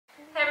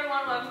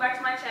everyone, welcome back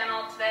to my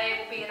channel. Today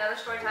will be another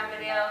storytime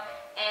video,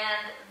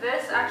 and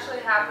this actually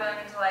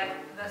happened like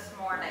this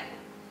morning.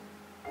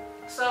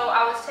 So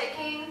I was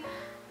taking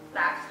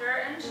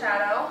Baxter and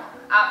Shadow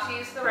out to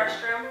use the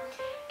restroom,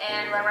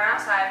 and I ran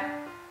outside,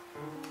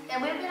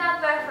 and we'd been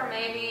out there for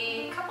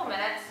maybe a couple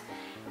minutes,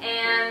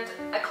 and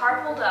a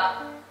car pulled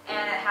up,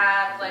 and it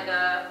had like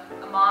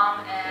a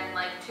mom and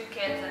like two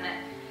kids in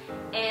it,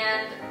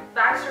 and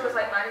Baxter was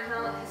like minding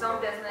his own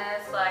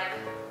business, like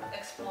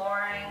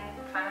exploring,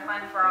 trying to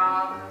find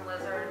frogs and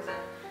lizards,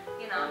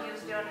 and you know, he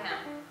was doing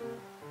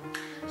him.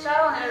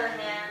 Shadow, on the other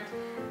hand,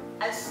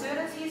 as soon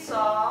as he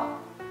saw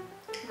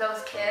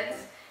those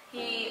kids,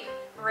 he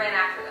ran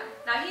after them.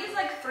 Now he's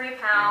like 3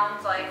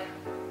 pounds, like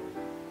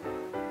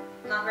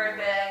not very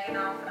big, you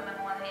know, put him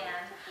in one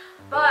hand.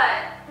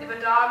 But if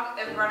a dog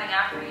is running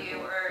after you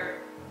or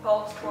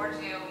bolts towards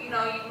you, you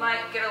know, you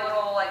might get a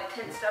little like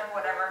tensed up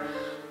or whatever.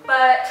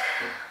 But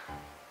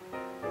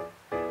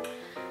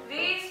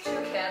these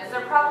two kids,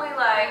 they're probably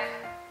like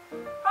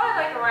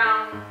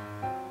around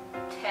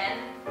 10,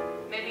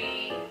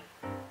 maybe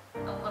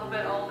a little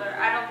bit older.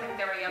 I don't think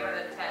they were younger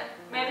than 10.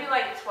 Maybe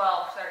like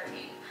 12,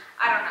 13.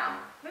 I don't know.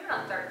 Maybe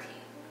not 13.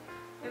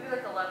 Maybe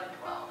like 11,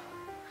 12.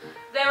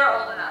 They were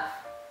old enough.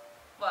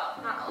 Well,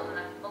 not old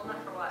enough. Old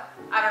enough for what?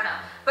 I don't know.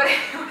 But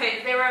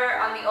anyways, they were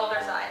on the older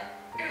side.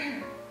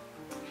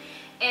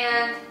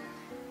 And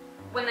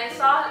when they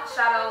saw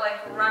Shadow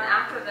like run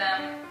after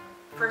them,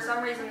 for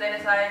some reason they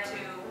decided to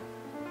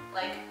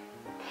like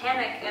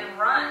panic and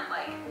run.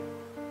 Like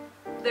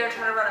they were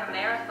trying to run a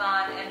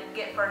marathon and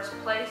get first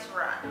place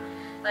run.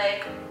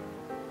 Like,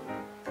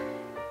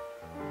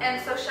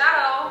 and so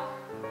Shadow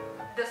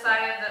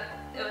decided that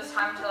it was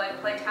time to like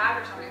play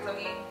tag or something, so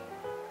he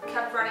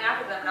kept running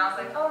after them, and I was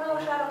like, oh no,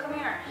 Shadow, come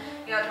here.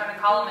 You know, trying to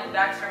call him, and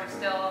Baxter was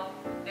still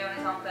doing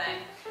his own thing.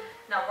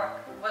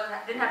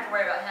 Didn't have to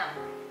worry about him.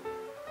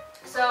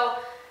 So,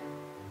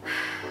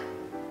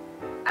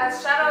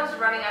 as Shadow's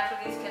running after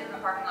these kids in the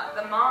parking lot,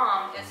 the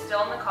mom is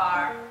still in the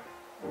car,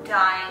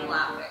 dying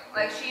laughing.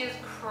 Like, she is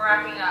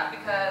cracking up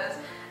because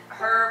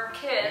her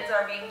kids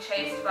are being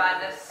chased by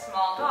this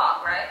small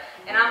dog, right?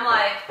 And I'm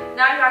like,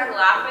 not exactly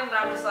laughing, but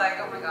I'm just like,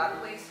 oh my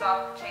god, please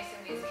stop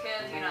chasing these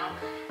kids, you know,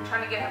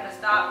 trying to get him to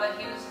stop. But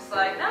he was just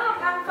like, no, I'm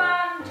having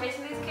fun, I'm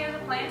chasing these kids,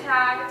 I'm playing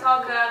tag, it's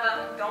all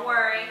good, don't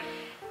worry.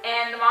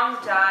 And the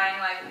mom's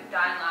dying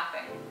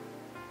laughing.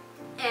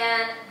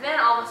 And then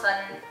all of a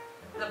sudden,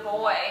 the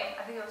boy,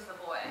 I think it was the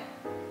boy,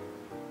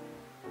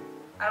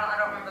 I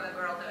don't remember the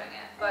girl doing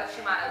it, but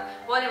she might have.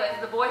 Well,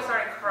 anyways, the boy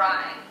started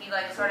crying. He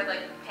like started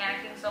like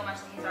panicking so much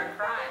that he started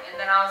crying. And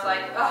then I was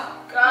like, oh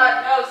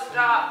god, no,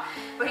 stop.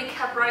 But he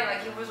kept running,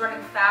 like he was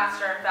running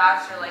faster and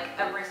faster, like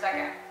every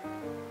second.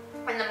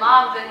 And the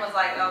mom then was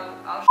like, oh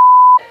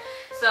shit.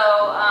 So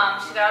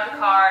she got out of the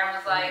car and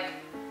was like,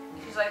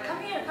 she's like, come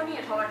here,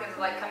 told her kids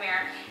like, come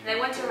here. And they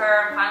went to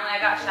her, and finally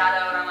I got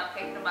Shadow, and I'm like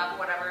picking him up,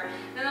 whatever.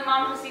 And then the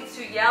mom proceeds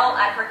to yell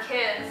at her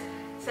kids,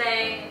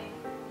 saying,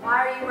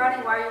 why are you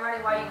running? Why are you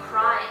running? Why are you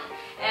crying?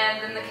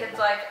 And then the kid's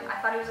like, I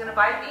thought he was gonna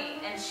bite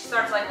me. And she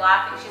starts like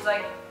laughing. She's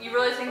like, you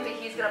really think that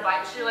he's gonna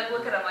bite you? Like,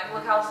 look at him, like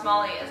look how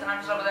small he is. And I'm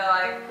just over there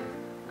like,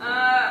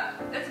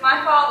 it's my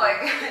fault,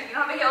 like you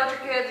don't have to yell at your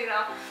kids, you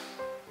know.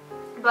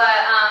 But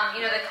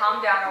you know, they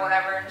calmed down or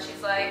whatever, and she's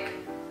like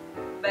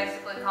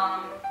basically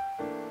calling them,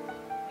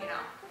 you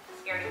know,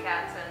 scaredy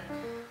cats and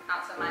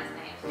not so nice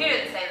names. She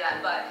didn't say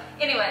that, but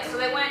anyway, so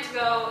they went to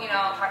go, you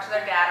know, talk to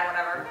their dad or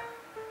whatever.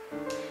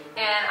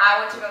 And I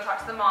went to go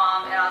talk to the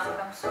mom, and I was like,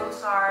 I'm so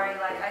sorry,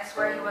 like, I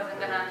swear he wasn't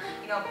gonna,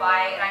 you know,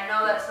 bite, and I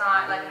know that's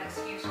not, like, an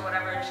excuse or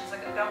whatever, and she's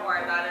like, don't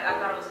worry about it, I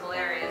thought it was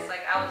hilarious,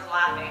 like, I was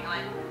laughing,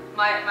 like,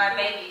 my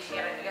baby,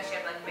 I guess she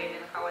had, like, a baby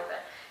in the car with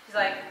her, she's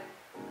like,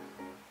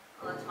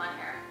 oh, that's my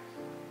hair.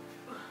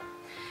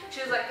 She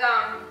was like,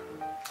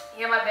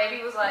 yeah, my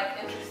baby was, like,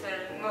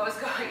 interested in what was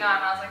going on,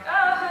 and I was like,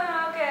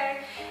 oh,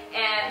 okay,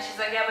 and she's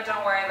like, yeah, but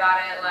don't worry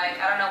about it, like,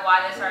 I don't know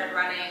why they started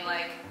running,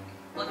 like,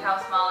 look how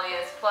small he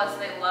is, plus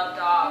they love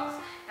dogs.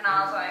 And I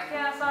was like,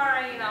 yeah,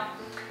 sorry, you know,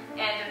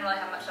 and didn't really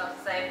have much else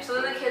to say.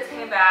 So then the kids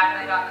came back, and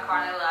they got in the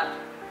car, and they left.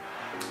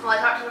 Well, I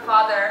talked to the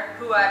father,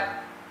 who I'd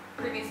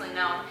previously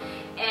known,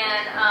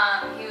 and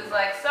he was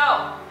like,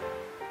 so,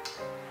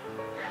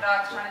 your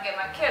dog's trying to get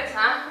my kids,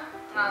 huh?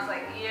 And I was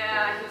like,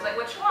 yeah. He was like,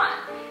 which one?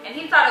 And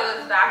he thought it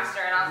was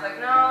Baxter, and I was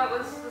like, no, it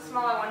was the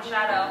smaller one,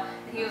 Shadow.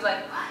 And he was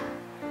like, what?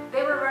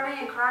 They were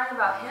running and crying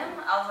about him?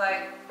 I was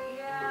like,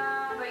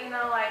 yeah, but you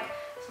know, like,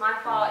 it's my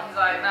fault. He's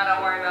like, no, don't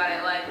worry about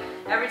it. Like,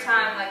 every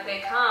time, like, they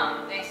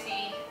come, they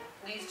see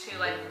these two,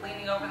 like,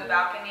 leaning over the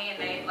balcony,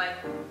 and they, like,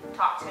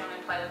 talk to him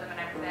and play with him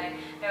and everything.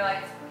 They're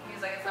like,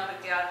 he's like, it's no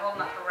big deal. I told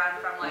him not to run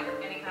from, like,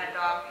 any kind of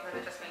dog because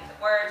it just makes it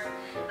worse.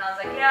 And I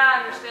was like, yeah,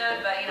 I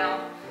understood, but, you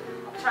know,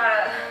 I'll try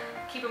to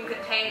keep him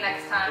contained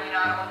next time. You know,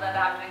 I don't want that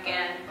to happen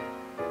again.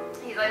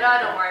 He's like, oh,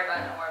 don't worry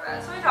about it, don't worry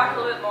about it. So we talked a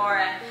little bit more,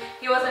 and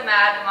he wasn't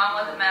mad, the mom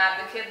wasn't mad,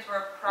 the kids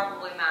were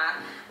probably mad.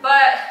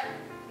 But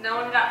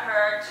no one got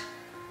hurt.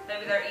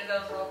 Maybe their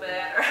egos a little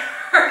bit,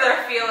 or their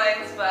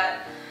feelings,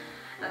 but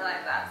nothing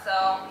like that.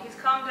 So he's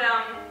calmed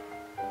down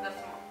this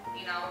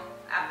you know,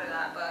 after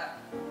that, but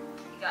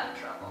he got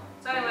in trouble.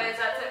 So anyways,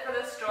 that's it for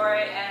this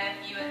story, and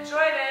if you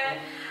enjoyed it,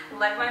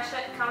 like my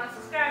shit, comment,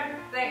 subscribe.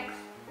 Thanks.